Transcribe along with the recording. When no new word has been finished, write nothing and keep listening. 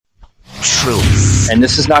truth. And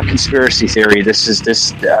this is not conspiracy theory.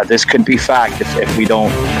 This could be fact if we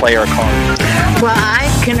don't play our cards. Well, I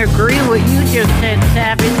can agree with you just said,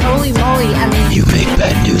 Savage. Holy moly! I mean, You make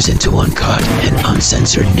bad news into uncut and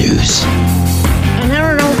uncensored news. and I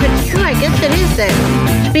don't know if it's true. I guess it is that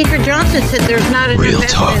Speaker Johnson said there's not enough Real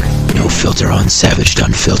talk. evidence. No filter on Savaged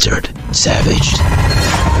Unfiltered. Savaged.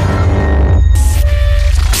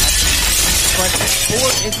 But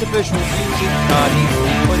for individual music needs to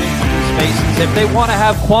be put into these spaces. If they want to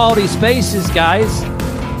have quality spaces, guys,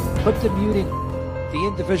 put the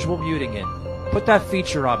individual muting in. Put that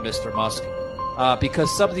feature on, Mr. Musk,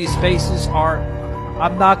 because some of these spaces are.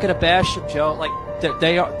 I'm not going to bash them, Joe. Like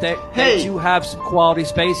they do have some quality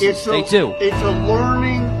spaces. They do. It's a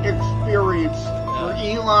learning experience for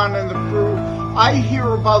Elon and the crew. I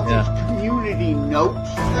hear about this community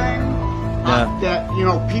notes thing. That,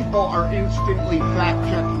 people are instantly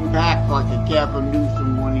fact-checking back like a Gavin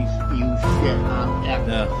Newsom when he spews shit on X.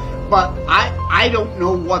 But I don't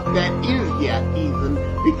know what that is yet, even,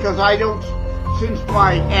 because since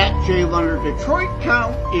my @JLeonardDetroit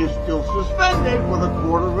count is still suspended with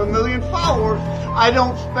 250,000 followers, I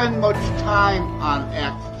don't spend much time on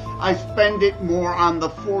X. I spend it more on the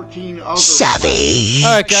 14 other Savage.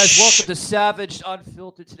 All right, guys, welcome to Savage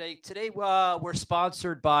Unfiltered today. Today, we're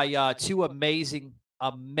sponsored by two amazing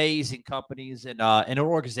companies and an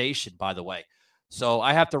organization, by the way. So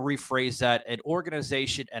I have to rephrase that: an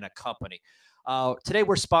organization and a company. Today,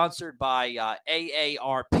 we're sponsored by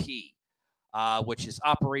AARP, which is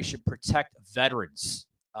Operation Protect Veterans,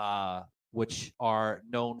 which are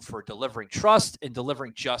known for delivering trust and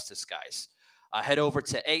delivering justice, guys. Head over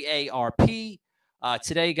to AARP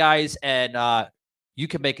today, guys, and you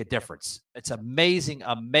can make a difference. It's amazing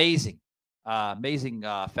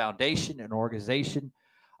foundation and organization.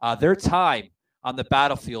 Their time on the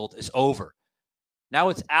battlefield is over. Now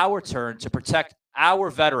it's our turn to protect our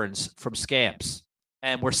veterans from scams.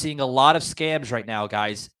 And we're seeing a lot of scams right now,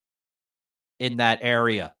 guys, in that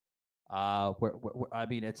area.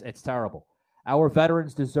 It's terrible. Our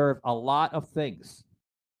veterans deserve a lot of things: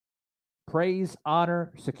 praise,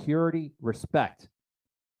 honor, security, respect.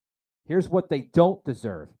 Here's what they don't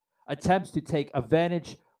deserve: attempts to take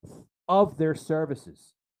advantage of their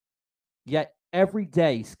services. Yet every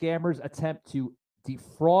day, scammers attempt to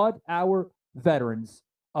defraud our veterans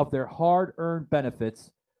of their hard-earned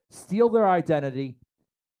benefits, steal their identity,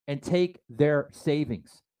 and take their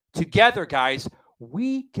savings. Together, guys,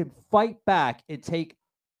 we can fight back and take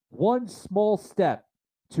one small step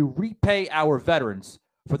to repay our veterans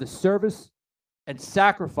for the service and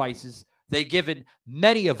sacrifices they've given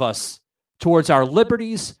many of us towards our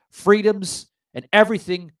liberties, freedoms, and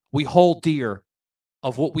everything we hold dear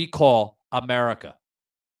of what we call America.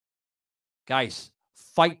 Guys,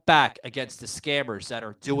 fight back against the scammers that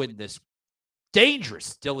are doing this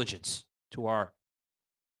dangerous diligence to our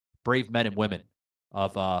brave men and women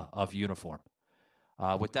of uniform.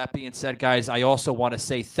 With that being said, guys, I also want to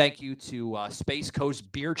say thank you to Space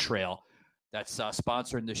Coast Beer Trail that's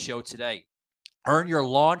sponsoring the show today. Earn your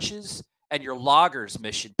launches and your loggers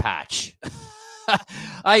mission patch.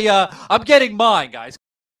 I'm getting mine, guys,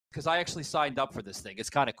 because I actually signed up for this thing. It's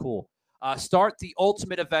kind of cool. Start the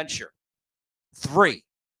ultimate adventure. 3,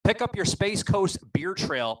 pick up your Space Coast Beer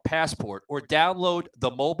Trail passport or download the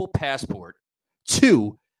mobile passport.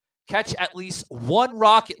 2, catch at least one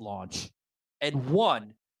rocket launch. And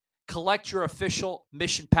 1, collect your official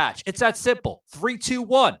mission patch. It's that simple. 3, 2,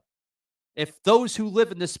 1. If those who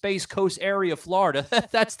live in the Space Coast area of Florida,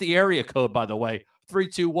 that's the area code, by the way,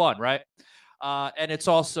 321, right? And it's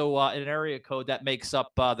also an area code that makes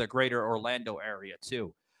up the greater Orlando area,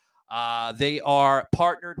 too. They are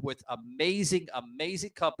partnered with amazing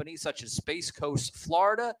companies such as Space Coast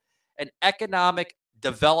Florida and Economic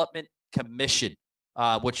Development Commission,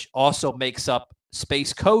 which also makes up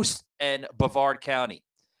Space Coast and Brevard County.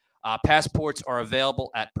 Passports are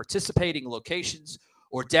available at participating locations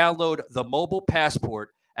or download the mobile passport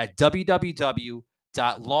at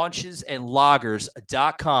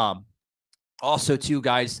www.launchesandloggers.com. Also, too,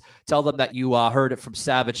 guys, tell them that you heard it from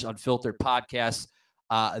Savage Unfiltered Podcast.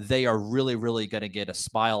 They are really, really going to get a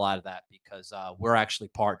smile out of that because we're actually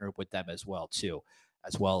partnered with them as well, too,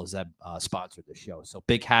 as well as them sponsored the show. So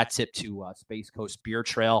big hat tip to Space Coast Beer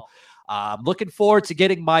Trail. I'm looking forward to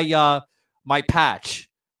getting my my patch.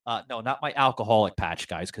 No, not my alcoholic patch,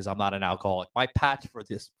 guys, because I'm not an alcoholic. My patch for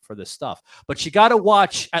this stuff. But you got to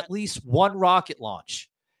watch at least one rocket launch.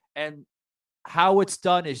 And how it's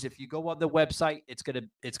done is if you go on the website, it's gonna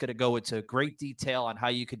go into great detail on how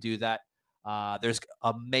you could do that. There's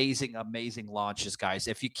amazing launches, guys.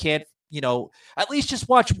 If you can't, at least just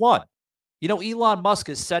watch one. You know, Elon Musk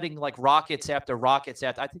is setting like rockets after rockets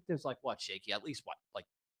after. I think there's like what, Shaky? At least what, like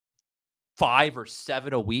 5 or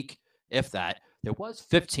 7 a week, if that. There was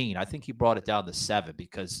 15. I think he brought it down to 7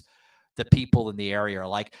 because the people in the area are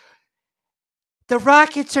like, the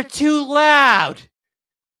rockets are too loud.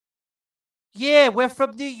 Yeah, we're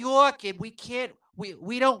from New York and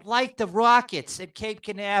we don't like the rockets in Cape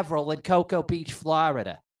Canaveral and Cocoa Beach,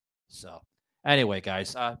 Florida. So anyway,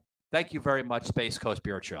 guys, thank you very much, Space Coast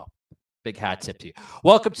Beer Trail. Big hat tip to you.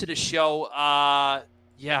 Welcome to the show.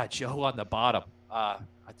 Yeah, Joe on the bottom. I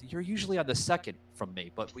think you're usually on the second from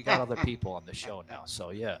me, but we got other people on the show now. So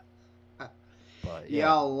yeah. But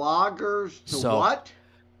yeah, loggers to what?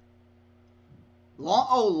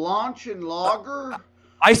 Launch and logger.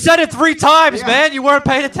 I said it 3 times, man. You weren't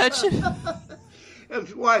paying attention.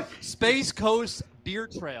 It's what? Space Coast Beer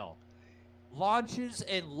Trail. Launches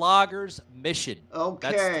and loggers mission.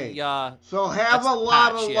 Okay. That's the, so have a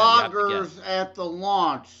lot of loggers at the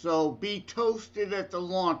launch. So be toasted at the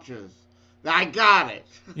launches. I got it.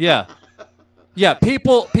 Yeah. Yeah,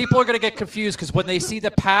 people are going to get confused because when they see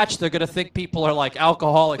the patch, they're going to think people are like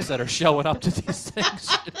alcoholics that are showing up to these things.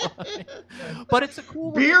 You know what I mean? But it's a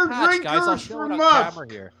cool beer patch, guys. I'll show it on camera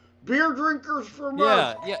here. Beer drinkers for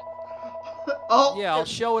Musk. Yeah. Oh. Yeah, I'll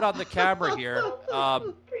show it on the camera here.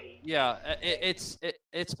 Yeah, it's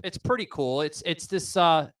pretty cool. It's this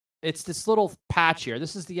little patch here.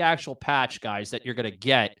 This is the actual patch, guys, that you're going to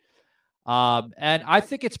get. And I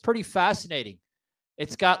think it's pretty fascinating.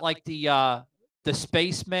 It's got like the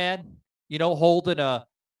spaceman, you know, holding a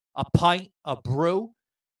pint, a brew.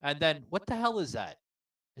 And then what the hell is that?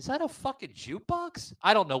 Is that a fucking jukebox?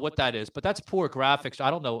 I don't know what that is, but that's poor graphics. I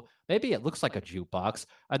don't know. Maybe it looks like a jukebox.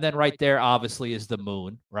 And then right there, obviously, is the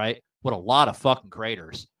moon, right? With a lot of fucking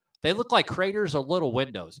craters. They look like craters or little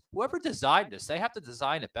windows. Whoever designed this, they have to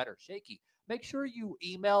design it better. Shaky, make sure you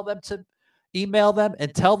email them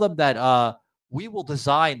and tell them that we will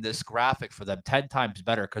design this graphic for them 10 times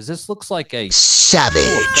better because this looks like a savage.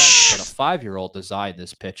 But a 5-year-old designed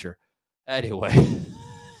this picture. Anyway,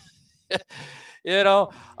 you know,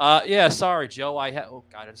 yeah. Sorry, Joe. Oh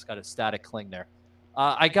God, I just got a static cling there.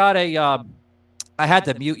 I got a. I had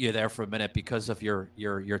to mute you there for a minute because of your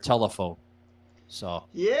telephone. So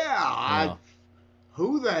yeah,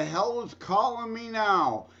 who the hell is calling me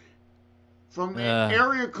now? From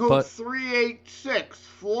area code 386,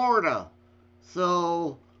 Florida.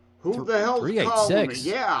 So, who the hell's calling me?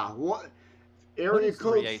 Yeah, what? Area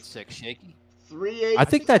code 386, Shaky? 386. I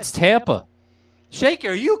think that's Tampa. Shaky,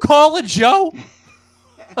 are you calling Joe?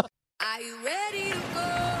 Are you ready to go?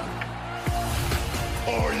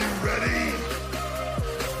 Are you ready?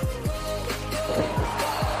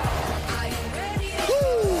 Are you ready?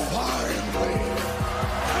 Woo! I'm ready.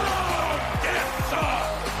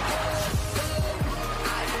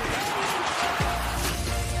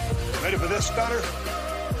 Ready for this, Stunner?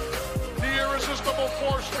 The irresistible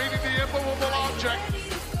force meeting the immovable object.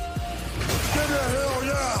 Give me a hell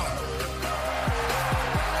yeah!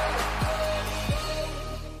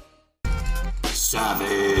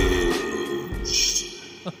 Savage.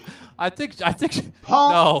 I think.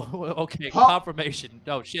 Palm, no. Okay. Confirmation.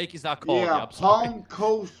 No, Shaky's not calling. Yeah, I'm sorry. Palm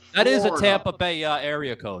Coast, Florida. That is a Tampa Bay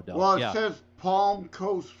area code, though. Well, it says Palm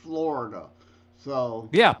Coast, Florida. So.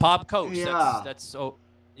 Yeah, Palm Coast. Yeah. That's so.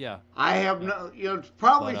 Yeah. I have no. You know, it's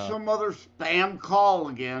probably some other spam call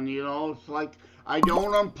again. You know, it's like I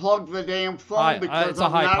don't unplug the damn phone because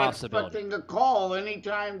I'm not expecting a call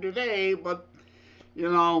anytime today. But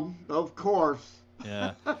you know, of course.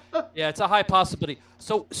 Yeah, yeah, it's a high possibility.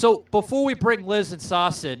 So before we bring Liz and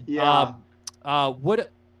Sauce in,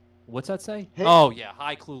 what's that say? Hey. Oh yeah,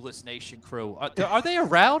 hi Clueless Nation crew. Are they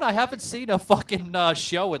around? I haven't seen a fucking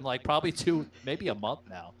show in like probably maybe a month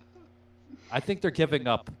now. I think they're giving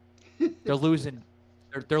up. They're losing.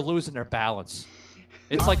 They're losing their balance.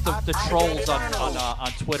 It's like the trolls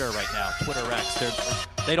on Twitter right now, Twitter X.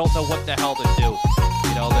 They don't know what the hell to do.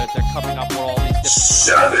 You know, they're coming up with all these different...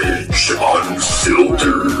 Savage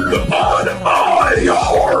Unfiltered on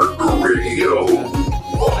iHeartRadio.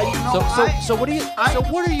 So what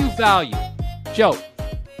do you value? Joe,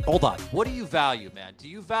 hold on. What do you value, man? Do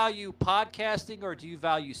you value podcasting or do you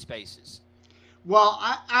value spaces? Well,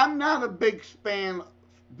 I'm not a big span.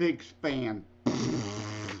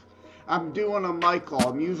 I'm doing a Michael.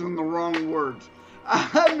 I'm using the wrong words.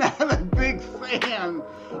 I'm not a big fan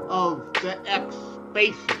of the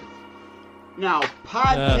XSpaces. Now,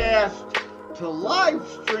 podcast to live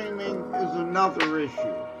streaming is another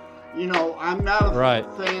issue. You know, I'm not a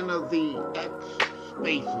fan of the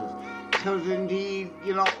XSpaces. Because indeed,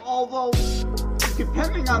 you know, although,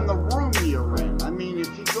 depending on the room you're in, I mean, if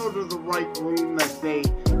you go to the right room that they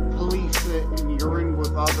police it and you're in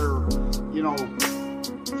with other,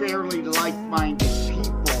 fairly like-minded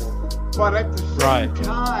people. But at the same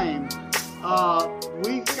time,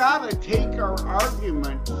 we've got to take our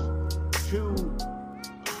arguments to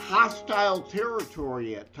hostile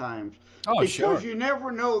territory at times. Because you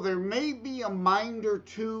never know. There may be a mind or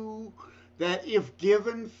two that if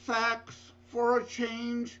given facts for a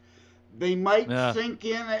change, they might sink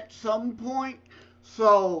in at some point.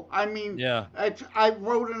 So, I mean, I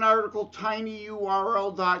wrote an article,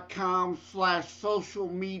 tinyurl.com/social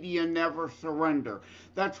media never surrender.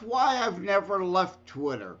 That's why I've never left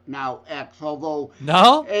Twitter, now X, although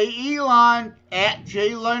Elon at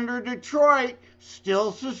JLenderDetroit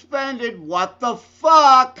still suspended. What the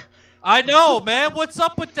fuck? I know, man. What's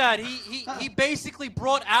up with that? He basically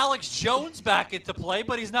brought Alex Jones back into play,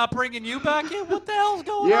 but he's not bringing you back in. What the hell's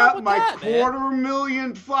going on with that, man? Yeah, my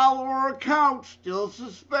 250,000 follower account still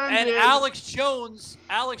suspended. And Alex Jones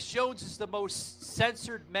is the most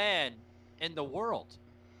censored man in the world.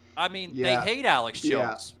 I mean, they hate Alex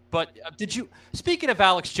Jones. But speaking of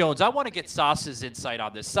Alex Jones, I want to get Sauce's insight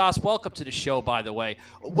on this. Sauce, welcome to the show, by the way.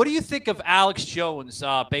 What do you think of Alex Jones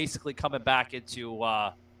basically coming back into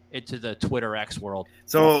the Twitter X world?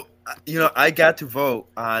 So, I got to vote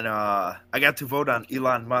on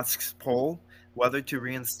Elon Musk's poll whether to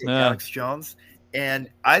reinstate Alex Jones, and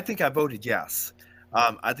I think I voted yes.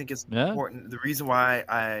 I think it's important. The reason why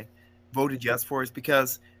I voted yes for it is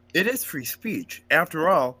because it is free speech. After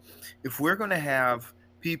all, if we're going to have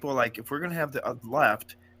people if we're going to have the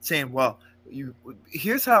left saying, "Well,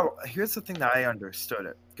 here's the thing that I understood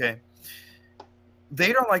it." Okay,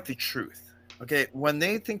 they don't like the truth. Okay, when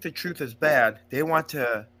they think the truth is bad, they want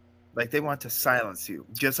to silence you,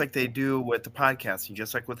 just like they do with the podcasting,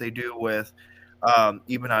 just like what they do with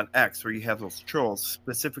even on X, where you have those trolls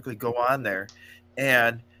specifically go on there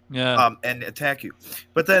and attack you.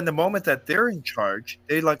 But then the moment that they're in charge,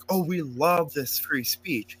 they're like, "Oh, we love this free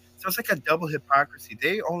speech." So it's like a double hypocrisy.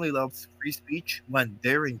 They only love free speech when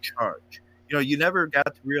they're in charge. You never got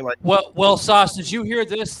to realize. Well, Sauce, did you hear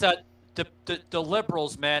this? That the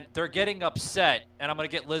liberals, man, they're getting upset, and I'm going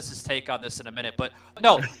to get Liz's take on this in a minute. But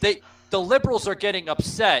no, the liberals are getting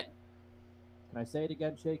upset. Can I say it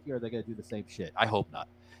again, Shaky, or are they going to do the same shit? I hope not.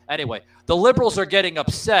 Anyway, the liberals are getting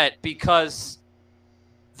upset because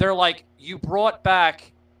they're like, you brought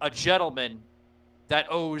back a gentleman that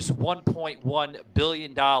owes $1.1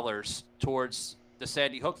 billion towards the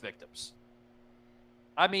Sandy Hook victims.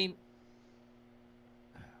 I mean,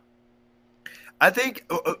 I think,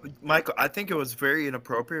 Michael, it was very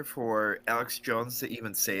inappropriate for Alex Jones to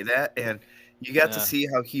even say that. And you got to see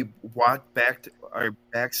how he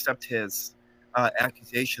backstepped his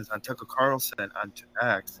accusations on Tucker Carlson on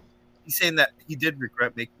X. He's saying that he did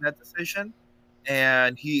regret making that decision.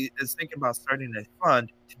 And he is thinking about starting a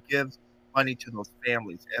fund to give money to those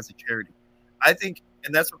families as a charity. I think,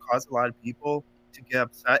 and that's what caused a lot of people to get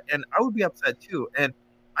upset. And I would be upset too. And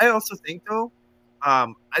I also think, though, I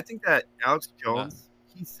think that Alex Jones,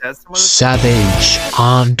 he says some of it. Savage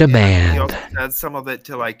on demand. He also says some of it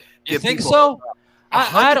to you think so?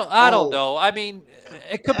 I don't know. I mean,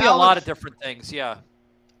 it could be a lot of different things. Yeah.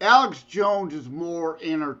 Alex Jones is more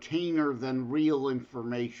entertainer than real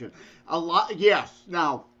information. A lot, yes.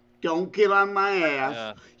 Now, don't get on my ass.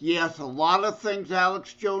 Yeah. Yes, a lot of things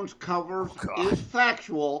Alex Jones covers is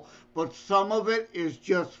factual, but some of it is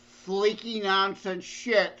just flaky nonsense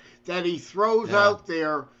shit that he throws out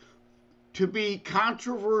there to be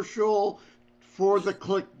controversial for the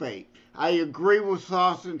clickbait. I agree with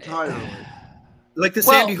Sauce entirely. Like the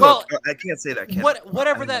Sandy Hook. I can't say that.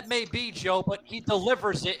 Whatever that may be, Joe, but he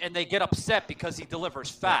delivers it, and they get upset because he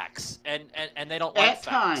delivers facts, and they don't like facts.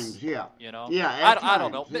 At times, yeah. I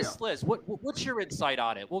don't know. Miss Liz, what's your insight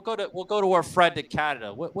on it? We'll go to our friend in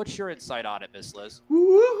Canada. What's your insight on it, Miss Liz?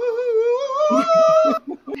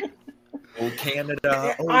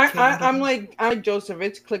 Canada. I'm like Joseph.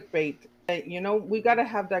 It's clickbait. We got to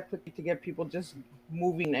have that clickbait to get people just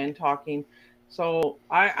moving and talking. So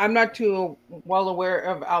I'm not too well aware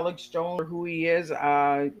of Alex Jones or who he is.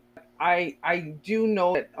 I do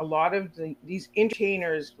know that a lot of these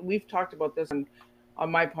entertainers, we've talked about this on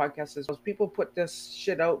my podcast as well. People put this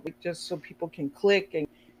shit out just so people can click and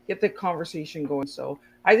get the conversation going. So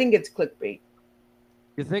I think it's clickbait.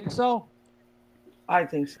 You think so? I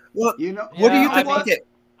think so. Well, what do you think?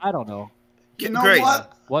 I don't know. Grace,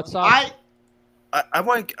 what? What's up? I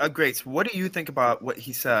want Grace. What do you think about what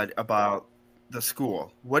he said about the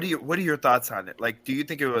school? What are your thoughts on it? Do you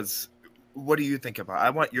think it was? What do you think about? I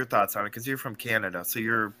want your thoughts on it because you're from Canada, so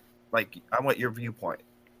you're I want your viewpoint.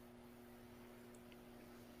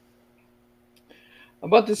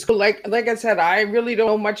 About the school, like I said, I really don't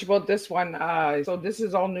know much about this one. So this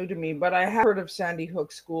is all new to me. But I have heard of Sandy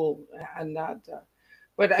Hook School and that.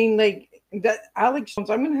 But I mean, like that Alex Jones,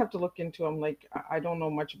 I'm gonna have to look into him. Like I don't know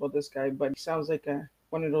much about this guy, but he sounds like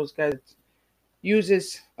one of those guys that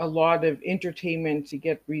uses a lot of entertainment to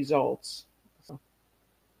get results. So.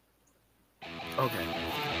 Okay.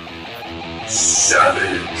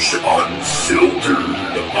 Savage Unfiltered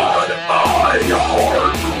on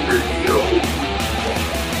iHeartRadio.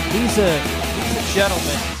 He's a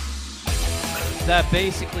gentleman that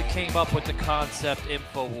basically came up with the concept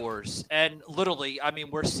InfoWars. And literally, I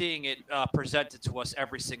mean, we're seeing it presented to us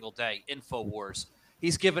every single day, InfoWars.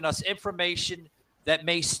 He's given us information that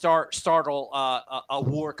may startle a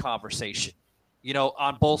war conversation, you know,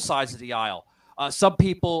 on both sides of the aisle. Some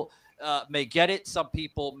people may get it. Some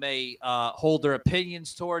people may hold their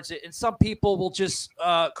opinions towards it. And some people will just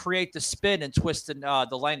create the spin and twist in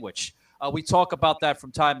the language. We talk about that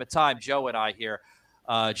from time to time, Joe and I here,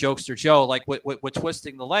 Jokester Joe, like with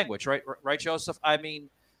twisting the language, right? Right, Joseph? I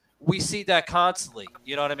mean, we see that constantly.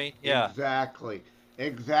 You know what I mean? Yeah.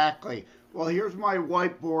 Exactly. Well, here's my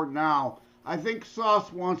whiteboard now. I think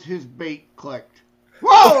Sauce wants his bait clicked.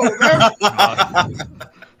 Whoa!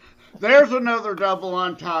 There's another double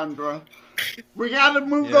entendre. We got to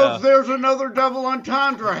move those. There's another double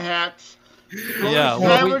entendre hats. Yeah,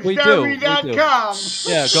 well, we do. Yeah, go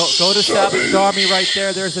to Savage Army right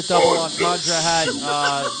there. There's a double entendre hat.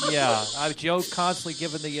 Joe constantly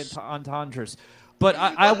giving the entendres. But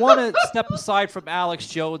I want to step aside from Alex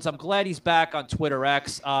Jones. I'm glad he's back on Twitter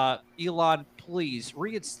X. Elon, please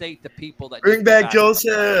reinstate the people that bring back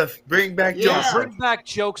Joseph. Bring back Joseph. Bring back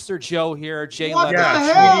Jokester Joe here. Jay what Leno. the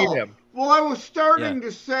hell? We need him. Well, I was starting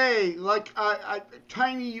to say, like,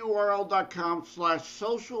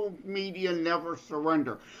 tinyurl.com/social media never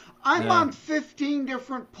surrender. I'm on 15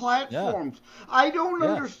 different platforms. I don't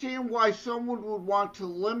understand why someone would want to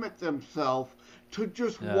limit themselves to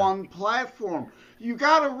just one platform. You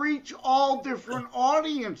got to reach all different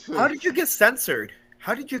audiences. How did you get censored?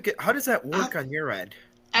 How does that work on your end?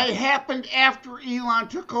 It happened after Elon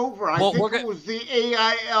took over. I think it was the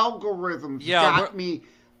AI algorithms got me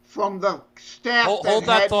from the staff. Hold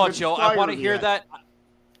that thought, Joe. I want to hear that.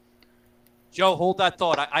 Joe, hold that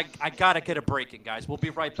thought. I got to get a break in, guys. We'll be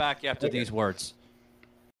right back after these words.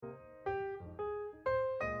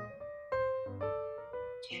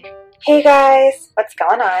 Hey guys, what's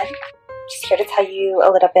going on? Just here to tell you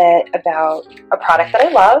a little bit about a product that I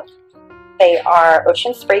love. They are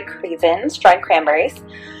Ocean Spray Craisins, dried cranberries.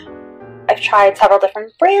 I've tried several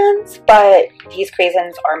different brands, but these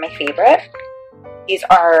craisins are my favorite. These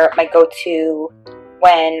are my go-to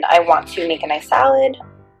when I want to make a nice salad.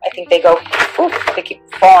 I think they go, they keep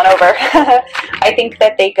falling over. I think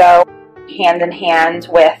that they go hand in hand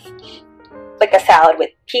with like a salad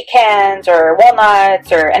with pecans or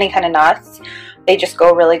walnuts or any kind of nuts. They just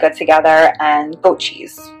go really good together, and goat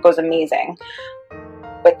cheese goes amazing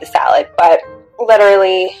with the salad. But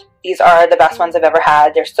literally, these are the best ones I've ever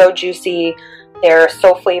had. They're so juicy, they're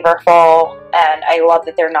so flavorful, and I love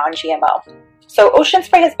that they're non-GMO. So Ocean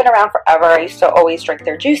Spray has been around forever. I used to always drink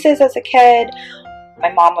their juices as a kid.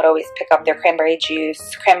 My mom would always pick up their cranberry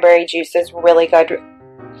juice. Cranberry juice is really good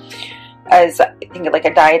as, I think, like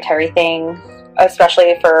a dietary thing,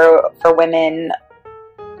 especially for women.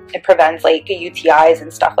 It prevents like UTIs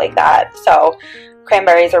and stuff like that. So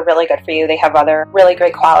cranberries are really good for you. They have other really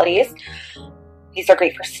great qualities. These are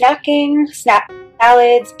great for snacking, snack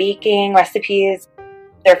salads, baking, recipes.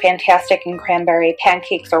 They're fantastic in cranberry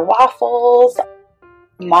pancakes or waffles,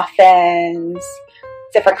 muffins,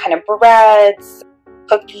 different kind of breads,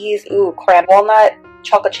 cookies. Ooh, walnut,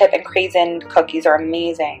 chocolate chip, and craisin cookies are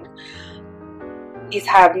amazing. These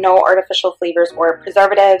have no artificial flavors or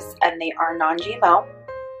preservatives, and they are non-GMO.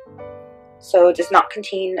 So it does not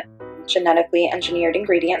contain genetically engineered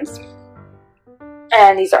ingredients.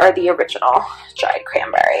 And these are the original dried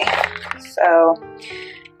cranberry. So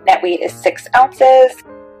net weight is 6 ounces,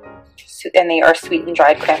 and they are sweetened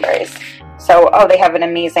dried cranberries. So, they have an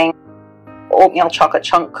amazing oatmeal chocolate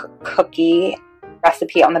chunk cookie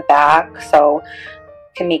recipe on the back. So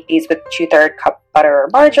you can make these with 2/3 cup butter or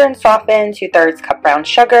margarine softened, 2/3 cup brown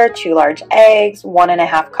sugar, 2 large eggs,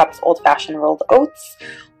 1.5 cups old-fashioned rolled oats,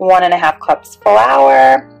 1.5 cups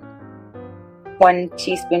flour, 1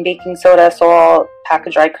 teaspoon baking soda, salt, pack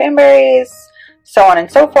of dried cranberries, so on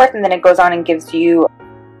and so forth. And then it goes on and gives you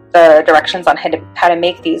the directions on how to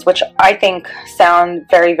make these, which I think sound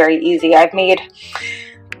very, very easy. I made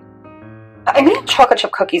chocolate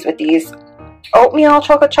chip cookies with these. Oatmeal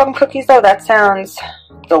chocolate chip cookies, though, that sounds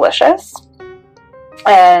delicious.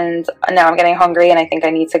 And now I'm getting hungry and I think I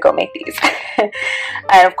need to go make these.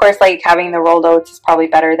 And of course, like, having the rolled oats is probably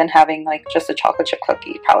better than having like just a chocolate chip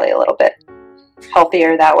cookie. Probably a little bit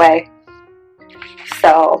healthier that way.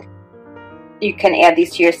 So you can add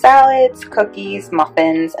these to your salads, cookies,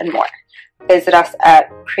 muffins, and more. Visit us at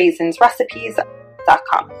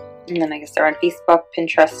craisinsrecipes.com. And then I guess they're on Facebook,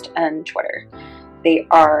 Pinterest, and Twitter. They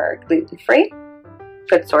are gluten-free,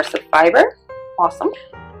 good source of fiber, awesome,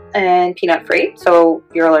 and peanut-free. So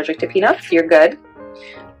if you're allergic to peanuts, you're good.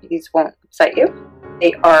 These won't upset you.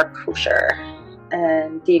 They are kosher.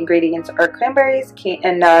 And the ingredients are cranberries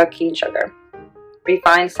and cane sugar.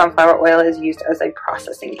 Refined sunflower oil is used as a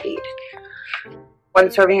processing aid.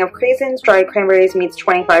 1 serving of craisins, dried cranberries meets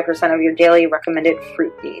 25% of your daily recommended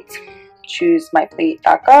fruit needs. Choose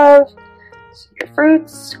myplate.gov. Your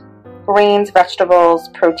fruits, grains, vegetables,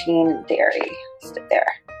 protein, dairy. Stick there.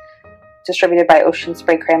 Distributed by Ocean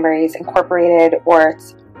Spray Cranberries Incorporated or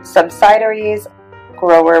its subsidiaries,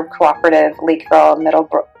 Grower Cooperative, Lakeville,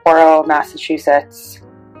 Middleborough, Massachusetts.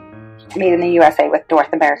 Made in the USA with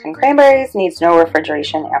North American cranberries. Needs no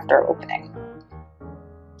refrigeration after opening.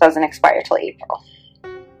 Doesn't expire till April.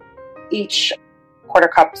 Each quarter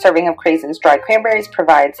cup serving of craisins dried cranberries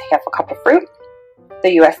provides half a cup of fruit.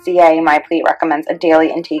 The USDA MyPlate recommends a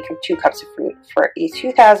daily intake of 2 cups of fruit for a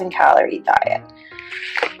 2,000 calorie diet.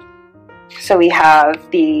 So we have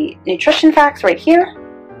the nutrition facts right here.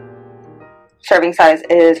 Serving size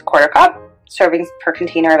is quarter cup. Servings per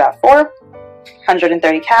container about 4.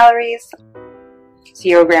 130 calories.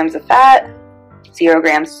 0 grams of fat. 0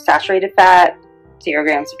 grams of saturated fat. 0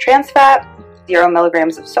 grams of trans fat. 0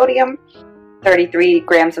 milligrams of sodium. 33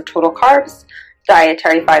 grams of total carbs.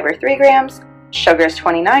 Dietary fiber 3 grams. Sugars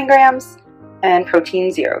 29 grams. And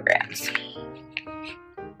protein 0 grams.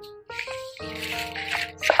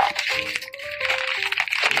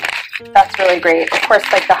 So that's really great. Of course,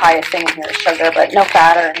 like, the highest thing in here is sugar, but no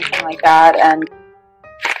fat or anything like that, and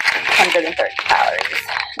 130 calories.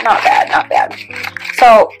 Not bad, not bad.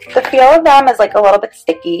 So the feel of them is like a little bit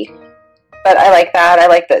sticky, but I like that. I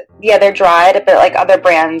like that, yeah, they're dried, but like other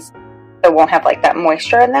brands that won't have like that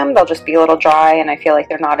moisture in them, they'll just be a little dry, and I feel like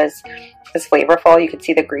they're not as flavorful. You can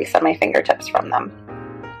see the grease on my fingertips from them.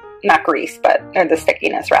 Not grease, but or the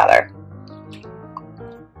stickiness rather.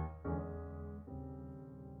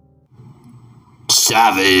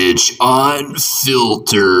 Savage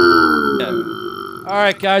Unfiltered. All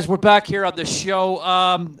right, guys, we're back here on the show.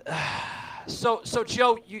 So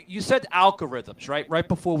Joe, you said algorithms, right? Right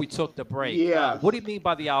before we took the break. Yeah. What do you mean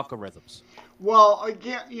by the algorithms? Well,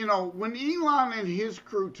 again, you know, when Elon and his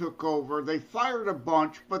crew took over, they fired a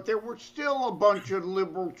bunch, but there were still a bunch of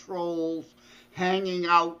liberal trolls hanging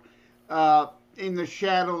out in the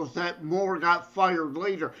shadows that more got fired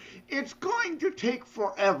later. It's going to take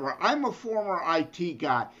forever. I'm a former IT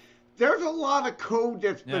guy. There's a lot of code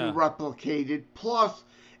that's been replicated, plus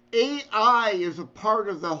AI is a part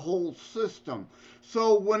of the whole system.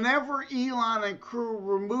 So whenever Elon and crew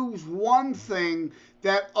removes one thing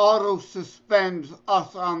that auto-suspends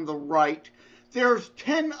us on the right, there's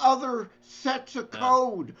 10 other sets of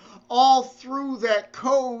code all through that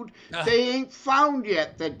code they ain't found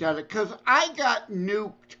yet that does it. Because I got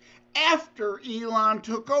nuked after Elon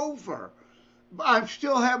took over. I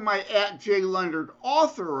still have my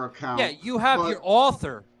 @JLeonardAuthor account. Yeah, you have your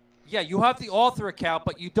author. Yeah, you have the author account,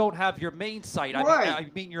 but you don't have your main site. I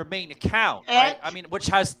mean your main account, right? I mean, which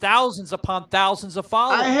has thousands upon thousands of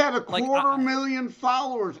followers. I had a 250,000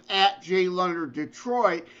 followers at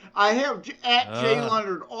 @JLeonardDetroit. I have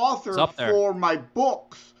 @JLeonardAuthor for my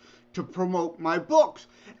books, to promote my books.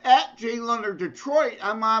 @JLeonardDetroit,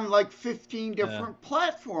 I'm on like 15 different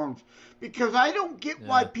platforms. Because I don't get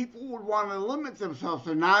why people would want to limit themselves.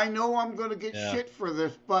 And I know I'm going to get shit for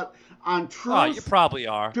this, but on Truth... you probably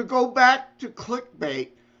are. To go back to clickbait,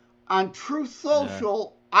 on Truth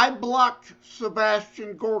Social, I blocked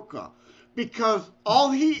Sebastian Gorka. Because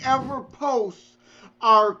all he ever posts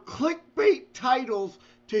are clickbait titles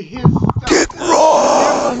to his stuff. Get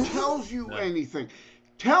wrong! He never tells you anything.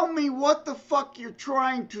 Tell me what the fuck you're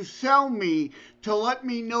trying to sell me to let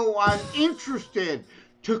me know I'm interested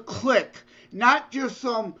to click, not just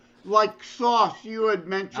some like sauce you had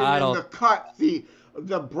mentioned in the cut, the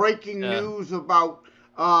breaking news about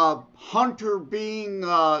Hunter being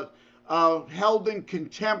held in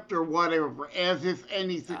contempt or whatever, as if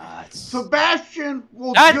anything. Sebastian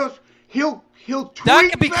will he'll tweet that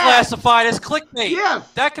could be classified as clickbait. Yes,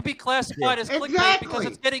 that could be classified as clickbait because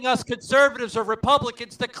it's getting us conservatives or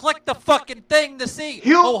Republicans to click the fucking thing to see.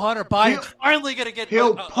 Hunter Biden's finally gonna get.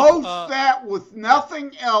 He'll post that with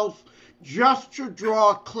nothing else just to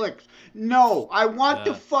draw clicks. No, I want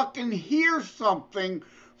to fucking hear something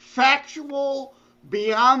factual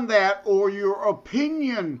beyond that, or your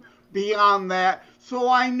opinion beyond that, so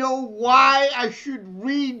I know why I should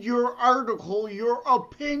read your article, your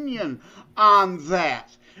opinion on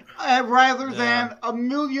that, rather than a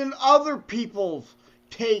million other people's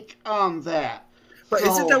take on that. But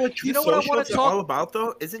isn't that what Truth Social is talk all about,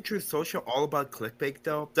 though? Isn't Truth Social all about clickbait,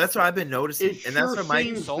 though? That's what I've been noticing, It and sure that's what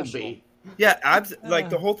seems to be. Yeah, like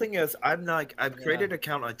the whole thing is, I've created an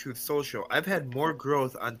account on Truth Social. I've had more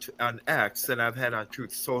growth on X than I've had on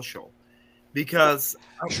Truth Social, because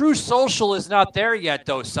Truth Social is not there yet,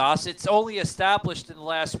 though, Sauce. It's only established in the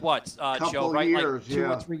last Joe, right? Years, like 2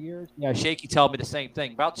 or 3 years. Yeah, Shaky told me the same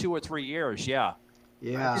thing. About 2 or 3 years. Yeah.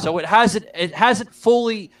 Yeah. So it hasn't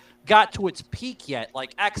fully got to its peak yet,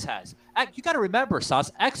 like X has. You got to remember,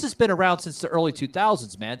 Sauce, X has been around since the early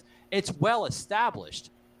 2000s, man. It's well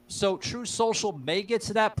established. So True Social may get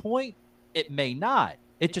to that point. It may not.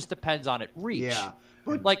 It just depends on its reach. Yeah.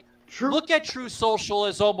 But look at True Social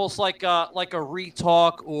as almost like a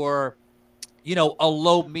Retalk or, a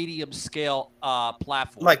low medium scale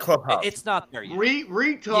platform. Like Clubhouse. It's not there yet.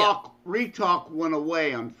 Retalk went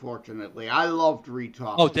away, unfortunately. I loved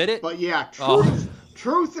Retalk. Oh, did it? But yeah,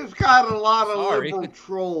 Truth has got a lot of liberal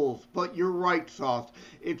trolls. But you're right, Sauce.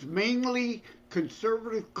 It's mainly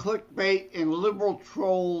conservative clickbait and liberal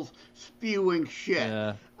trolls spewing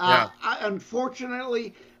shit.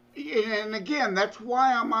 Unfortunately, and again, that's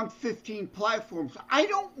why I'm on 15 platforms. I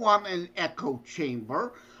don't want an echo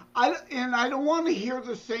chamber. I don't want to hear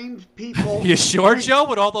the same people. You sure, Joe,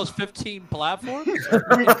 with all those 15 platforms?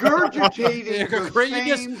 Regurgitating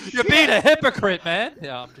the same You're being a hypocrite, man.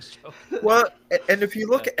 Yeah, I'm just joking. Well, and if you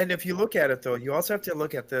look at it, though, you also have to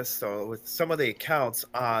look at this, though, with some of the accounts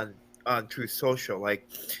on Truth Social. Like,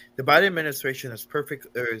 the Biden administration is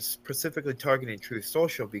specifically targeting Truth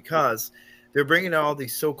Social because they're bringing all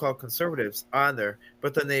these so-called conservatives on there,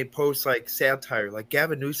 but then they post like satire, like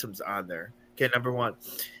Gavin Newsom's on there. Okay, number one.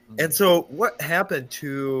 And so what happened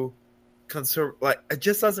to it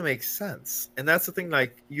just doesn't make sense. And that's the thing.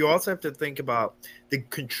 Like, you also have to think about the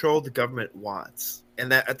control the government wants,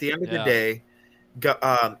 and that at the end of the day,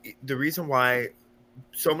 the reason why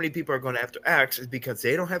so many people are going after X is because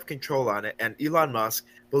they don't have control on it, and Elon Musk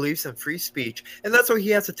believes in free speech, and that's why he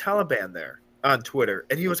has a Taliban there on Twitter,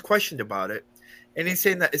 and he was questioned about it, and he's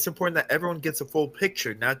saying that it's important that everyone gets a full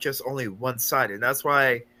picture, not just only one side, and that's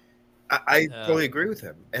why I totally agree with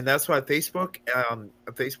him, and that's why Facebook,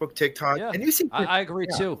 TikTok, and you see, I agree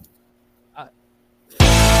too.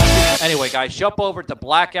 Anyway, guys, jump over to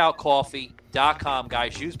blackoutcoffee.com,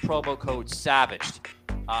 guys. Use promo code SAVAGED,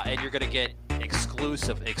 and you're going to get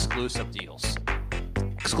exclusive deals.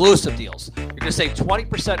 Exclusive deals. You're going to save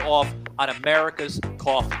 20% off on America's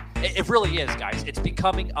coffee. It really is, guys. It's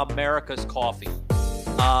becoming America's coffee.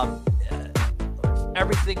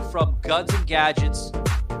 Everything from guns and gadgets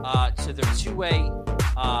to their 2A,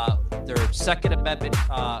 their Second Amendment,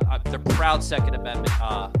 their proud Second Amendment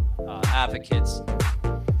advocates.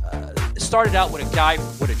 Started out with a guy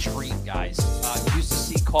with a dream, guys. Used to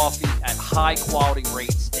see coffee at high quality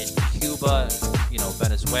rates in Cuba,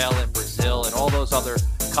 Venezuela, and Brazil, and all those other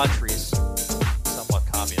countries. Somewhat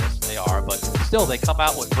communist, they are, but still, they come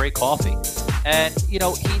out with great coffee. And, he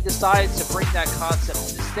decided to bring that concept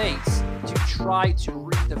to the States to try to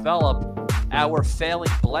redevelop our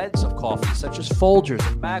failing blends of coffee, such as Folgers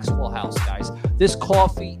and Maxwell House, guys. This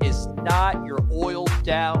coffee is not your oiled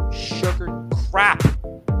down, sugared crap.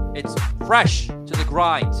 It's fresh to the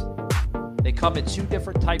grind. They come in 2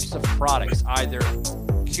 different types of products, either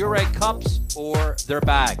Keurig cups or their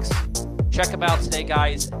bags. Check them out today,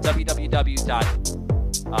 guys.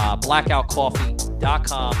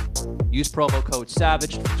 www.blackoutcoffee.com. Use promo code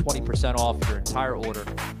SAVAGE for 20% off your entire order,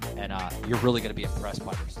 and you're really going to be impressed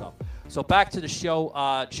by their stuff. So back to the show.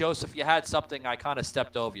 Joseph, you had something. I kind of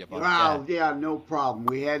stepped over you. Wow, yeah, no problem.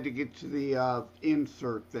 We had to get to the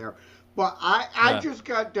insert there. But I just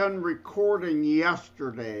got done recording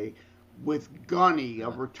yesterday with Gunny, a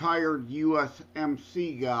retired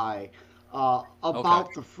USMC guy,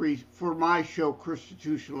 about the for my show,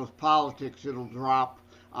 Constitutionalist Politics. It'll drop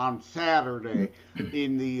on Saturday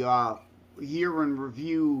in the Year in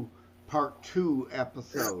Review Part 2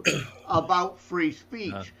 episode about free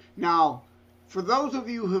speech. Now, for those of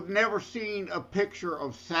you who've never seen a picture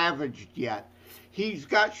of Savage yet, he's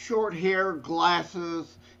got short hair,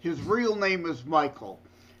 glasses. His real name is Michael.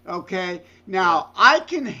 Okay? Now, I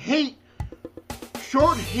can hate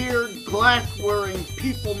short-haired, glass-wearing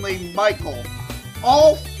people named Michael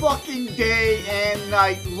all fucking day and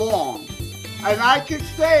night long. And I can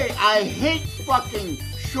say I hate fucking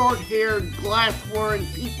short-haired, glass-wearing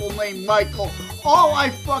people named Michael all I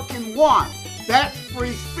fucking want. That's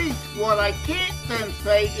free speech. What I can't then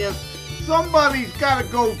say is somebody's got to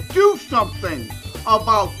go do something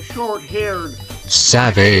about short-haired,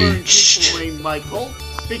 savage people named Michael.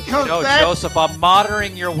 Because Joseph, I'm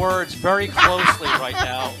monitoring your words very closely right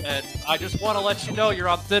now, and I just want to let you know you're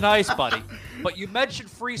on thin ice, buddy. But you mentioned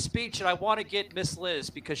free speech, and I want to get Miss Liz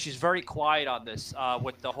because she's very quiet on this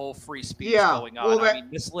with the whole free speech going on. Well, I mean,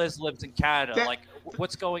 Miss Liz lives in Canada.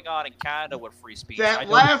 What's going on in Canada with free speech? That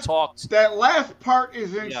last part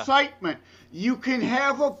is incitement. You can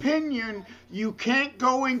have opinion. You can't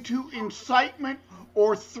go into incitement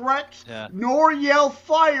or threats, nor yell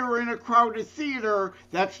fire in a crowded theater.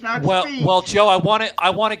 That's not speech. Well, Joe, I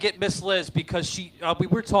want to get Miss Liz because we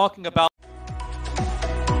were talking about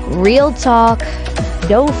real talk,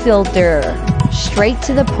 no filter, straight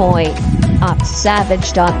to the point on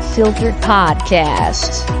Savage Unfiltered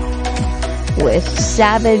Podcast with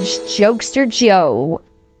Savage Jokester Joe.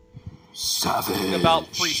 Savage. About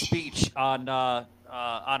free speech on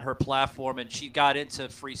her platform, and she got into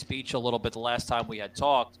free speech a little bit the last time we had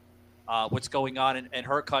talked. What's going on in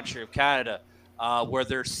her country of Canada, where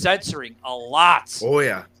they're censoring a lot. Oh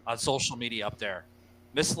yeah, on social media up there.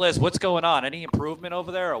 Miss Liz, what's going on? Any improvement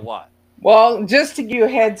over there or what? Well, just to give you a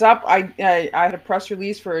heads up, I had a press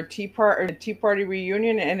release for a Tea Party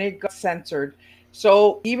reunion, and it got censored.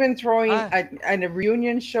 So even throwing a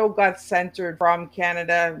reunion show got censored from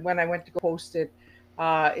Canada when I went to go post it.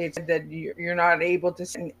 It said that you're not able to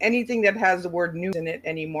send anything that has the word news in it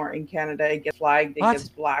anymore in Canada. It gets flagged. It gets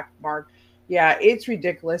black marked. Yeah, it's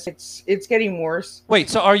ridiculous. It's getting worse. Wait,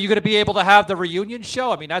 so are you going to be able to have the reunion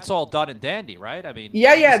show? I mean, that's all done and dandy, right? I mean,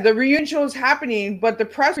 yeah, the reunion show is happening, but the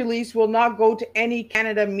press release will not go to any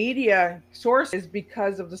Canada media sources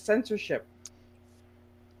because of the censorship.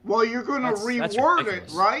 Well, you're going to reword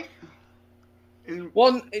it, right?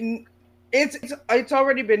 Well, it's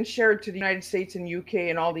already been shared to the United States and UK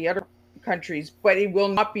and all the other countries, but it will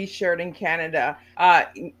not be shared in Canada.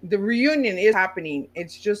 The reunion is happening.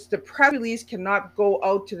 It's just the press release cannot go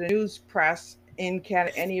out to the news press in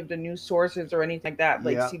Canada, any of the news sources or anything like that,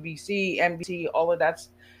 like CBC, NBC, all of that.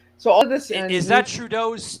 So all of this is that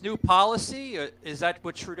Trudeau's new policy? Or is that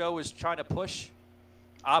what Trudeau is trying to push?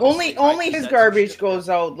 Only his garbage goes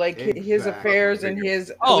out, like his affairs and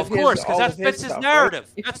his. Oh, of course, because that fits his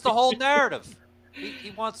narrative. Right? That's the whole narrative.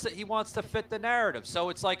 He wants to fit the narrative. So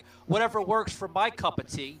it's like whatever works for my cup of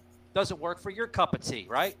tea doesn't work for your cup of tea,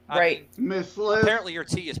 right? Right. Miss Liz. Apparently your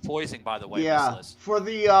tea is poison, by the way. Yeah. Miss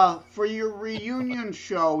Liz. For your reunion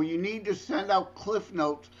show, you need to send out cliff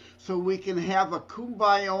notes so we can have a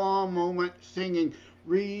kumbaya moment singing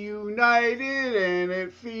 "Reunited and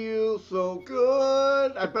it feels so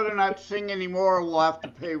good." I better not sing anymore, or we'll have to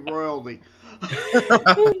pay royalty.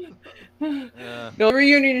 No, the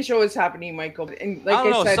reunion show is happening, Michael. And like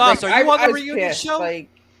I said, Sas, are you on the reunion show?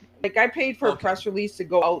 Like I paid for a press release to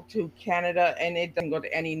go out to Canada, and it doesn't go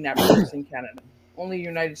to any networks in Canada. Only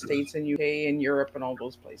United States and UK and Europe and all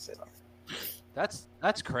those places. That's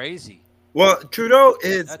crazy. Well, Trudeau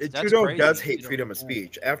crazy. does hate freedom of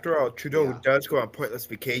speech. After all, Trudeau does go on pointless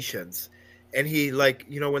vacations. And he,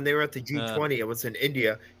 when they were at the G20, it was in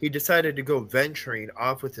India, he decided to go venturing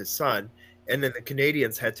off with his son, and then the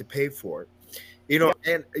Canadians had to pay for it.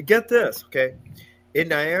 And get this, okay? In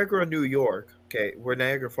Niagara, New York, okay, where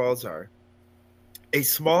Niagara Falls are, a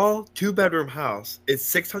small 2-bedroom house is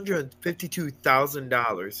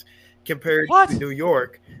 $652,000 compared to New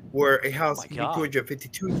York, where a house can be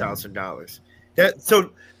 $252,000.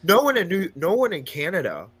 So no one in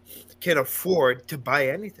Canada can afford to buy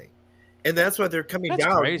anything. And that's why they're coming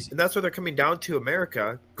down. Crazy. And that's why they're coming down to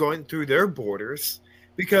America, going through their borders,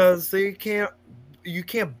 because you can't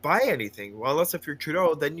buy anything. Well, unless if you're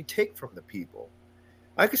Trudeau, then you take from the people.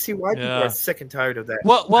 I can see why people are sick and tired of that.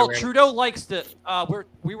 Well, Trudeau likes to.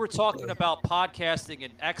 We were talking about podcasting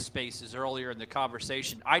and XSpaces earlier in the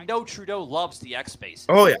conversation. I know Trudeau loves the XSpaces.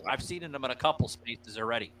 Oh yeah, I've seen him in a couple spaces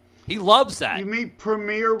already. He loves that. You mean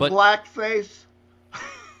Premier Blackface?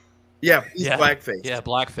 Yeah, he's blackface. Yeah,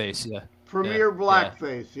 blackface. Yeah. Premier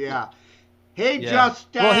Blackface. Yeah. Hey,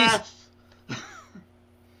 Justice. Well,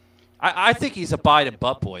 I think he's a Biden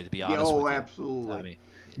butt boy, to be honest. Oh, with you. absolutely. I mean,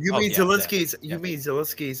 You mean Zelensky's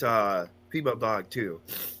female dog too?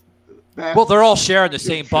 Well, they're all sharing the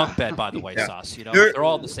same bunk bed, by the way, Sauce. They're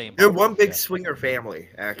all in the same. They're one big swinger family.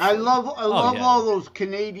 Actually, I love all those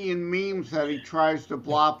Canadian memes that he tries to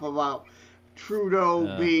blop about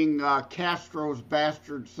Trudeau being Castro's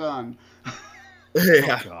bastard son.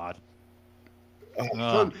 Yeah. Oh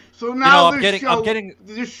God. So now this show getting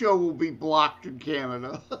will be blocked in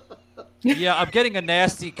Canada. Yeah, I'm getting a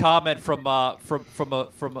nasty comment from a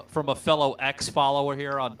fellow X follower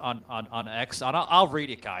here on X. And I'll read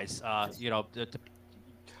it, guys.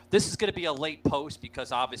 This is going to be a late post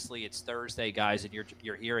because obviously it's Thursday, guys, and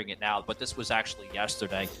you're hearing it now. But this was actually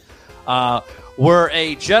yesterday, where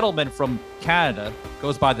a gentleman from Canada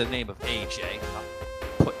goes by the name of AJ.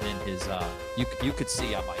 I'm putting in his. You could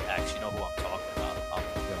see on my X. You know who I'm talking about.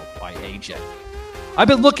 By AJ. I've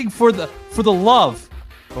been looking for the love.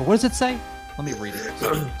 Or what does it say? Let me read it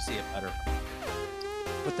so you can see it better.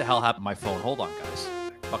 What the hell happened to my phone? Hold on, guys.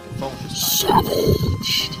 Fucking phone just died.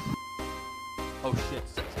 Savage. Oh, shit.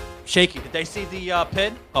 Shaky, did they see the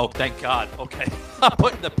pin? Oh, thank God. Okay. I'm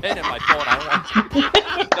putting the pin in my phone. I don't want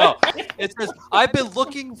to. No. It says, I've been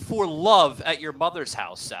looking for love at your mother's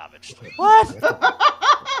house, Savage. What? What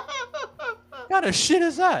kind of shit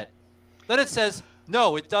is that? Then it says,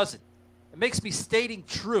 no, it doesn't. It makes me stating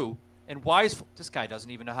true and wiseful. This guy doesn't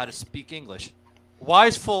even know how to speak English.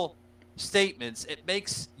 Wiseful statements. It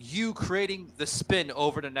makes you creating the spin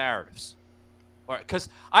over the narratives. All right, because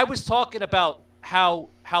I was talking about how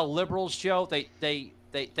liberals, Joe, they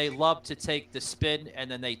love to take the spin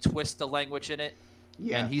and then they twist the language in it.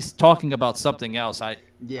 Yeah. And he's talking about something else.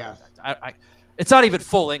 It's not even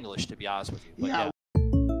full English, to be honest with you. But yeah.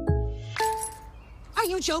 Are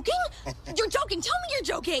you joking? You're joking. Tell me you're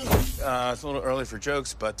joking. It's a little early for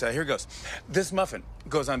jokes, but here goes. This muffin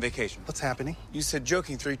goes on vacation. What's happening? You said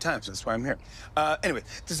joking 3 times. That's why I'm here. Anyway,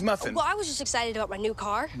 this muffin. Well, I was just excited about my new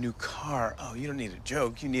car. New car? Oh, you don't need a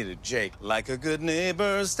joke. You need a Jake. Like a good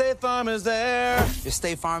neighbor, State Farm is there. Your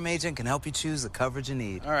State Farm agent can help you choose the coverage you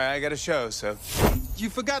need. All right, I got a show, so. You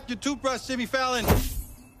forgot your toothbrush, Jimmy Fallon.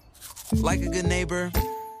 Like a good neighbor,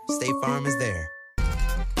 State Farm is there.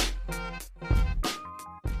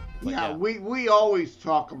 Yeah, we always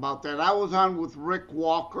talk about that. I was on with Rick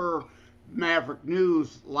Walker, Maverick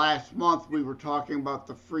News, last month. We were talking about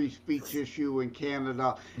the free speech issue in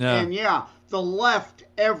Canada. Yeah. And yeah, the left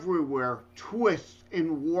everywhere twists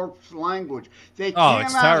and warps language. They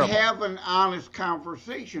cannot have an honest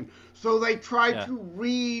conversation. So they try to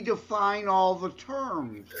redefine all the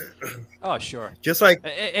terms. Oh, sure. Just like...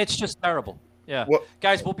 It's just terrible. Yeah.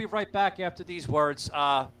 Guys, we'll be right back after these words.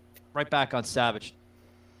 Right back on Savage.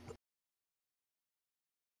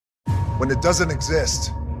 When it doesn't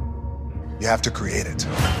exist, you have to create it.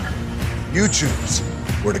 You choose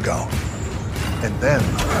where to go. And then,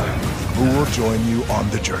 who will join you on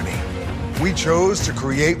the journey? We chose to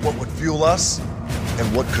create what would fuel us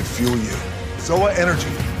and what could fuel you. Zoa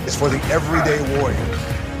Energy is for the everyday warrior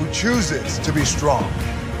who chooses to be strong,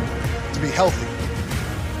 to be healthy,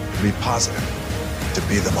 to be positive, to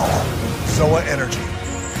be them all. Zoa Energy.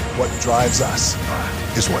 What drives us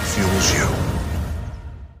is what fuels you.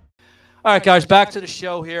 All right, guys, back to the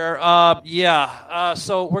show here.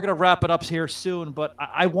 So we're going to wrap it up here soon, but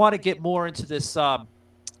I want to get more into this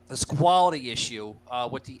this quality issue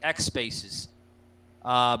with the XSpaces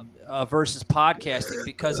versus podcasting,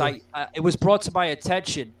 because it was brought to my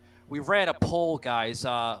attention. We ran a poll, guys,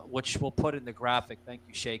 which we'll put in the graphic. Thank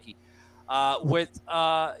you, Shaky. With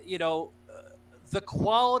the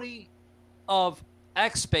quality of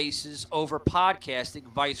XSpaces over podcasting,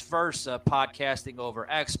 vice versa, podcasting over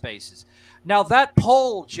XSpaces. Now, that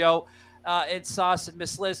poll, Joe, and Sauce and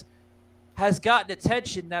Miss Liz, has gotten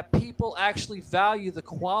attention that people actually value the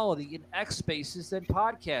quality in XSpaces than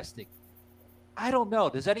podcasting. I don't know.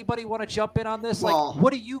 Does anybody want to jump in on this? Well,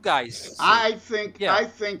 what do you guys see? I think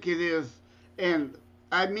it is, and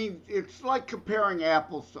I mean, it's like comparing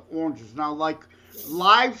apples to oranges. Now, like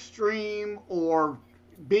live stream or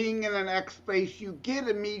being in an XSpace, you get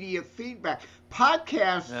immediate feedback.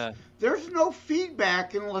 Podcasts, there's no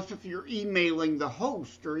feedback unless if you're emailing the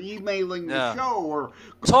host or emailing the show or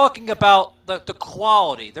talking about the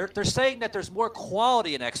quality. They're saying that there's more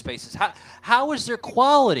quality in XSpaces. How is there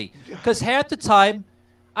quality? Because half the time,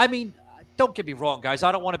 I mean, don't get me wrong, guys.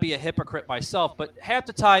 I don't want to be a hypocrite myself, but half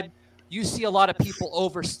the time you see a lot of people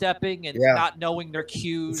overstepping and not knowing their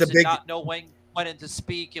cues and not knowing when to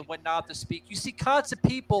speak and when not to speak. You see constant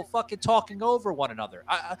people fucking talking over one another.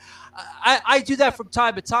 I do that from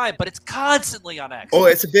time to time, but it's constantly on X. Oh,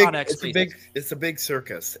 it's a big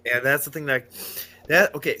circus, and that's the thing that.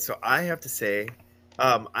 Okay, so I have to say,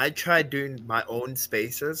 I tried doing my own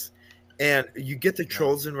spaces, and you get the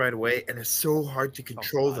trolls in right away, and it's so hard to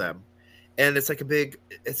control them, and it's like a big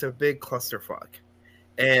clusterfuck.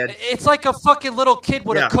 And it's like a fucking little kid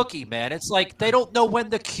with a cookie, man. It's like they don't know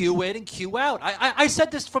when to cue in and cue out. I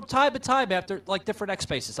said this from time to time after like different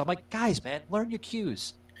XSpaces. I'm like, guys, man, learn your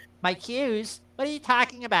cues. My cues? What are you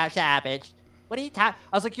talking about, Savage? What are you talking?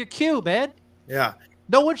 I was like, your cue, man. Yeah.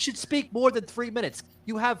 No one should speak more than 3 minutes.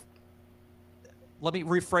 You have let me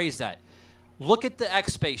rephrase that. Look at the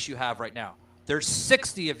X space you have right now. There's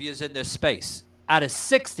 60 of you in this space. Out of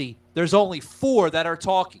 60, there's only 4 that are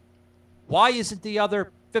talking. Why isn't the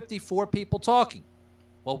other 54 people talking?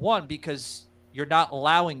 Well, one, because you're not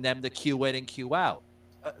allowing them to queue in and queue out.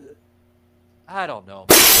 I don't know.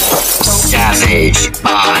 Savage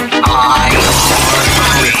on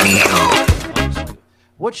iHeartRadio.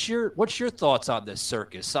 What's your thoughts on this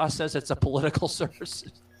circus? Sauce says it's a political circus.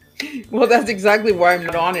 Well, that's exactly why I'm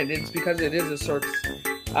not on it. It's because it is a circus.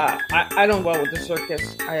 I don't go with the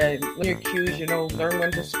circus. I learn your cues,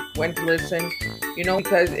 learn when to listen,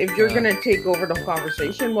 because if you're gonna take over the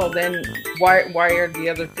conversation, well then why are the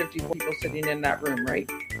other 54 people sitting in that room, right?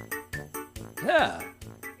 Yeah.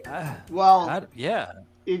 Yeah.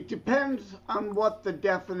 It depends on what the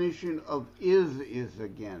definition of is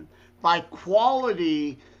again. By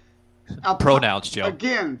quality, pronouns, Joe.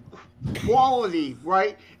 Again, quality,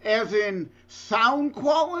 right? As in sound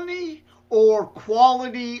quality or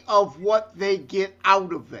quality of what they get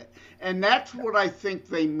out of it. And that's what I think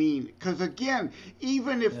they mean. Because again,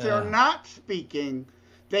 even if they're not speaking,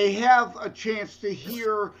 they have a chance to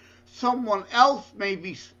hear someone else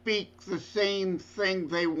maybe speak the same thing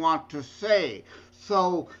they want to say.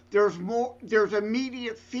 So there's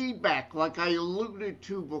immediate feedback, like I alluded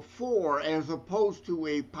to before, as opposed to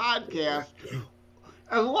a podcast.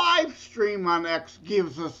 A live stream on X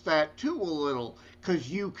gives us that too a little, because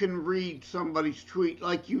you can read somebody's tweet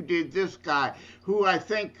like you did this guy, who I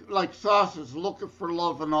think, like Sauce, is looking for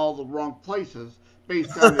love in all the wrong places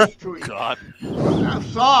based on his tweet. God.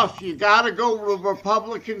 Sauce, you got to go to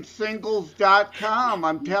republicansingles.com,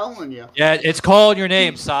 I'm telling you. Yeah, it's calling your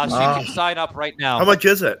name, Sauce. You can sign up right now. How much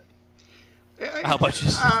is it? How much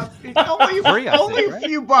is it? Only a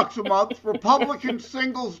few bucks a month.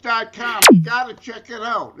 Republicansingles.com. You got to check it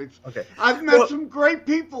out. Okay. I've met some great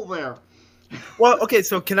people there. Well, okay,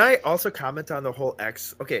 so can I also comment on the whole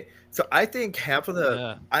X? Okay, so I think half of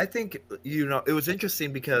the, I think, it was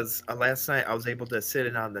interesting because last night I was able to sit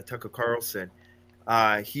in on the Tucker Carlson.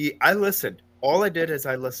 I listened. All I did is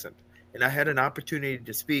I listened. And I had an opportunity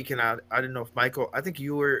to speak, and I don't know if Michael, I think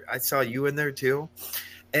I saw you in there too.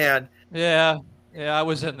 And yeah, I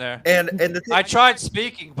was in there. And the thing, I tried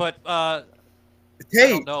speaking, but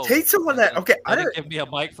take someone that, okay. I didn't give me a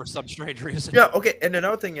mic for some strange reason. Yeah, okay, and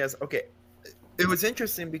another thing is, okay, it was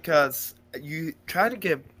interesting because you try to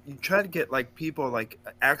get like people like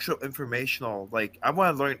actual informational, like I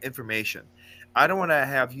want to learn information. I don't want to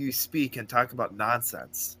have you speak and talk about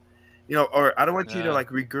nonsense, or I don't want you to like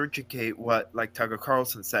regurgitate what like Tucker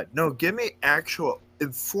Carlson said. No, give me actual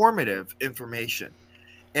informative information,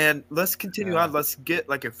 and let's continue on. Let's get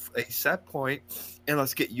like a set point, and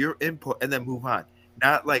let's get your input, and then move on.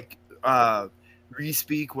 Not like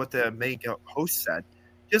re-speak what the main host said.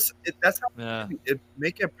 That's how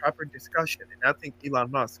make a proper discussion, and I think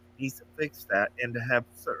Elon Musk needs to fix that and to have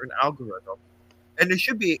certain algorithm. And it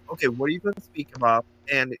should be okay. What are you going to speak about?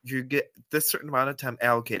 And you get this certain amount of time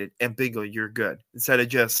allocated, and bingo, you're good. Instead of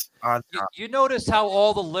just on top. You notice how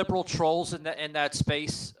all the liberal trolls in that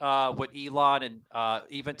space with Elon and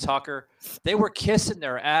even Tucker, they were kissing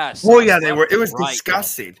their ass. Well, yeah, they were. It was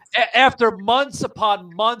disgusting. After months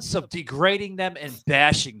upon months of degrading them and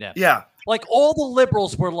bashing them. Yeah. Like all the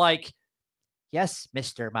liberals were like, yes,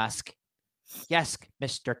 Mr. Musk. Yes,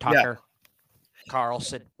 Mr. Tucker. Yeah.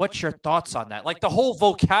 Carlson. What's your thoughts on that? Like the whole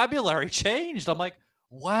vocabulary changed. I'm like,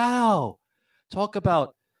 wow. Talk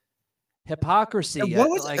about hypocrisy at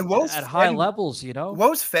high levels, What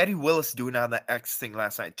was Fatty Willis doing on the X thing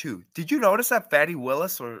last night, too? Did you notice that Fatty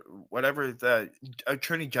Willis or whatever, the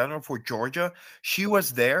Attorney General for Georgia, she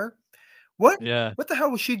was there? What? Yeah. What the hell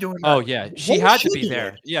was she doing? Oh, yeah. She had to be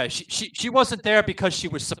there. Yeah. She wasn't there because she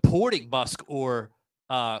was supporting Musk or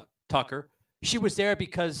Tucker. She was there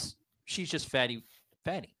because she's just Fannie,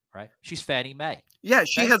 right? She's Fannie Mae. Yeah,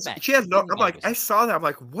 she has no. I'm like, I saw that. I'm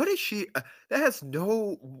like, what is she? That has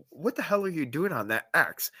no. What the hell are you doing on that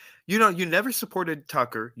X? You never supported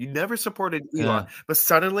Tucker. You never supported Elon. But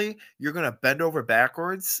suddenly you're gonna bend over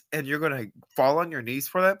backwards and you're gonna fall on your knees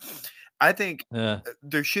for that. I think there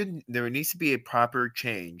needs to be a proper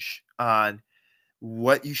change on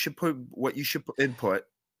what you should input,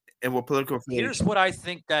 and what political. Here's what I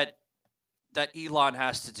think that Elon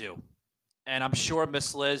has to do, and I'm sure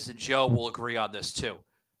Miss Liz and Joe will agree on this too.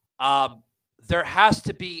 There has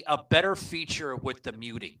to be a better feature with the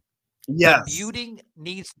muting. Yes. The muting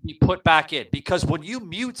needs to be put back in, because when you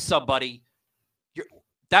mute somebody,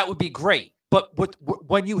 that would be great. But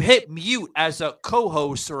when you hit mute as a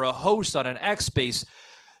co-host or a host on an X space,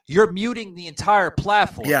 you're muting the entire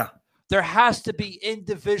platform. Yeah. There has to be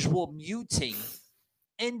individual muting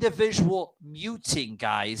individual muting,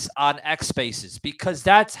 guys, on XSpaces, because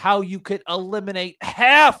that's how you could eliminate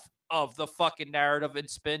half of the fucking narrative and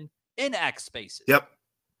spin in XSpaces. Yep.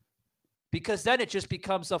 Because then it just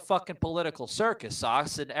becomes a fucking political circus,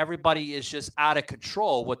 Sauce, and everybody is just out of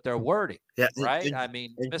control with their wording. Yeah. Right? I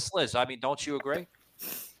mean, Miss Liz, don't you agree?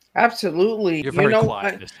 Absolutely. You're very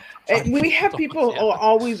quiet. We have people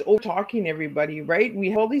always talking everybody, right? We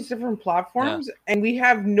have all these different platforms and we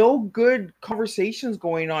have no good conversations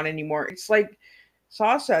going on anymore. It's like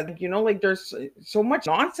Sauce said, like there's so much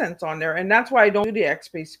nonsense on there. And that's why I don't do the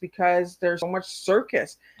XSpace, because there's so much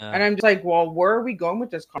circus. And I'm just like, well, where are we going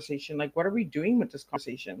with this conversation? Like, what are we doing with this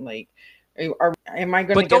conversation? Like, am I going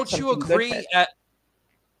to But don't you agree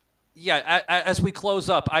as we close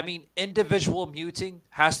up, I mean, individual muting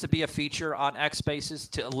has to be a feature on XSpaces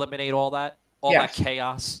to eliminate all that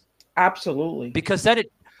chaos. Absolutely. Because then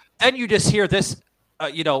you just hear this,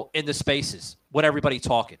 in the spaces when everybody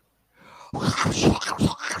talking.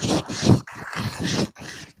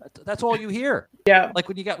 That's all you hear. Yeah. Like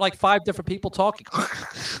when you got like 5 different people talking.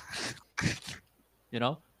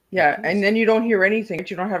 Yeah, and then you don't hear anything.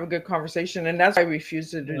 You don't have a good conversation, and that's why I refuse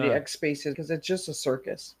to do the XSpaces, because it's just a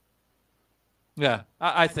circus. Yeah,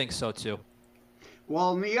 I think so too.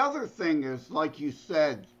 Well, and the other thing is, like you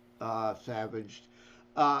said, Savage,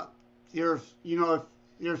 there's if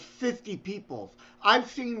there's 50 people. I've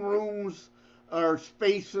seen rooms or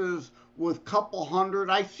spaces with couple hundred.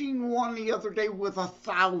 I seen one the other day with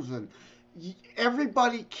 1,000.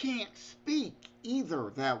 Everybody can't speak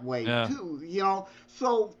either that way too.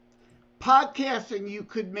 So podcasting, you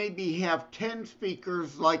could maybe have 10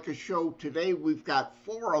 speakers, like a show today. We've got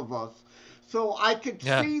 4 of us. So I could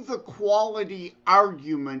see the quality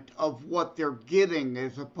argument of what they're getting,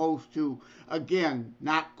 as opposed to, again,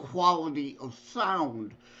 not quality of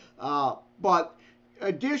sound. But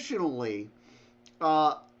additionally,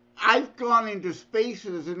 I've gone into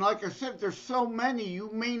spaces, and like I said, there's so many,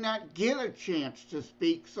 you may not get a chance to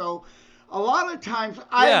speak. So a lot of times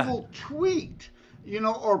I will tweet,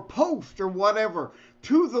 or post or whatever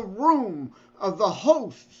to the room of the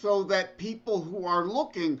host, so that people who are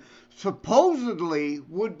looking supposedly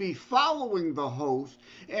would be following the host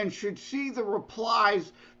and should see the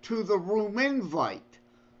replies to the room invite.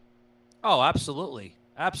 Oh, absolutely.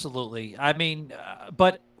 Absolutely. I mean,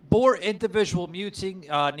 but more individual muting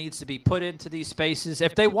needs to be put into these spaces.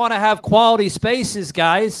 If they want to have quality spaces,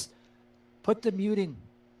 guys, put the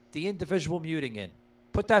individual muting in.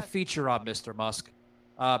 Put that feature on, Mr. Musk,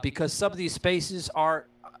 because some of these spaces are,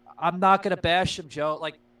 I'm not going to bash them, Joe.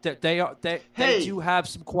 Like, they do have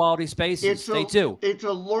some quality spaces. They do. It's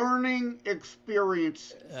a learning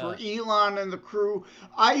experience for Elon and the crew.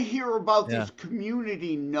 I hear about this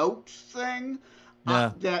community notes thing.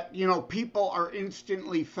 That people are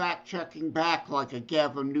instantly fact checking back, like a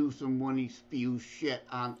Gavin Newsom when he spews shit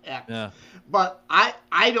on X. But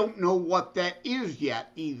I don't know what that is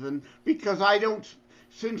yet, even, because I don't.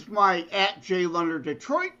 Since my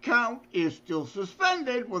 @JLeonardDetroit count is still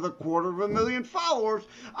suspended with 250,000 followers,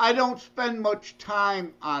 I don't spend much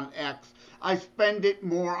time on X. I spend it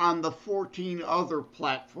more on the 14 other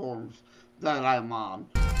platforms that I'm on.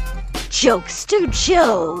 Jokester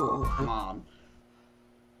Joe. I'm on.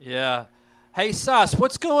 Yeah. Hey, Sus,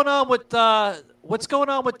 what's going on with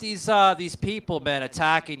these people, man,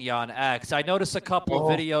 attacking you on X? I noticed a couple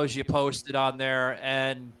of videos you posted on there,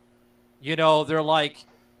 and they're like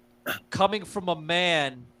coming from a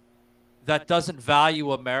man that doesn't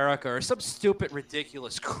value America or some stupid,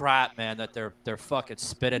 ridiculous crap, man, that they're fucking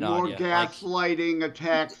spitting on you. More gaslighting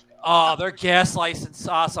attacks. Oh, they're gaslighting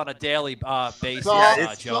Sauce on a daily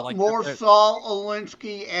basis, Joe. Like, more Saul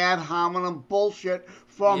Alinsky ad hominem bullshit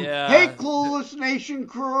from Hey Clueless Nation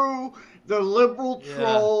crew, the liberal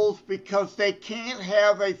trolls, because they can't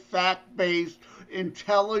have a fact-based,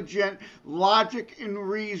 intelligent, logic and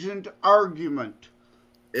reasoned argument.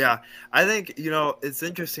 Yeah, I think, it's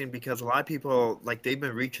interesting because a lot of people, like, they've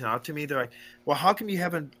been reaching out to me. They're like, well, how come you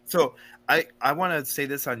haven't? So I want to say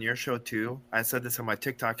this on your show too. I said this on my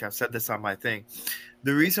TikTok. I've said this on my thing.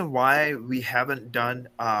 The reason why we haven't done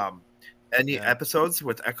any episodes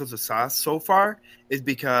with Echoes of Sauce so far is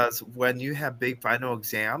because when you have big final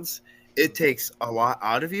exams, it takes a lot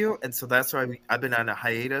out of you. And so that's why I've been on a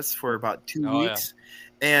hiatus for about 2 weeks.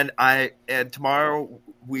 Yeah. And tomorrow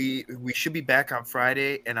we should be back on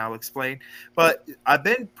Friday, and I'll explain. But I've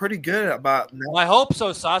been pretty good about. Well, I hope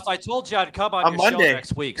so, Sauce. I told you I'd come on your Monday. Show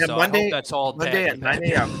next week, so Monday, I hope that's all. Monday at 9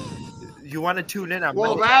 a.m. You want to tune in on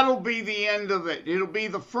Well, Monday? that'll be the end of it. It'll be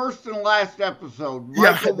the first and last episode.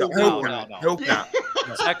 No.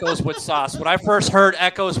 It's Echoes with Sauce. When I first heard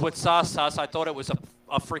Echoes with Sauce, I thought it was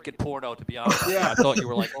a freaking porno, to be honest. Yeah. I thought you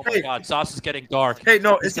were like, oh my God, Sauce is getting dark. Hey,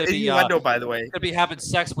 no, He's it's gonna be, innuendo, by the way. Gonna be having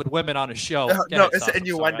sex with women on a show. No, Get it, it's Sauce, I'm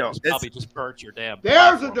innuendo. sorry. I probably just burnt your damn.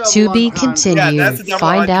 There's a double To be entendre. continued. Yeah, that's a double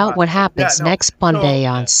Find out entendre. what happens Yeah, no, next Monday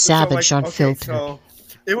on so, Savage like, Unfiltered. So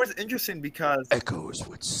it was interesting because Echoes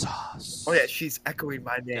with Sauce. Oh yeah, she's echoing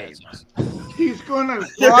my name. He's gonna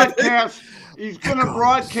broadcast. He's gonna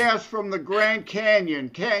broadcast from the Grand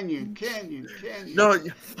Canyon.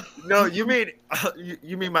 No, you mean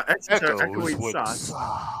you mean my exes are echoing Sauce.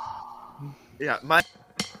 Yeah, my.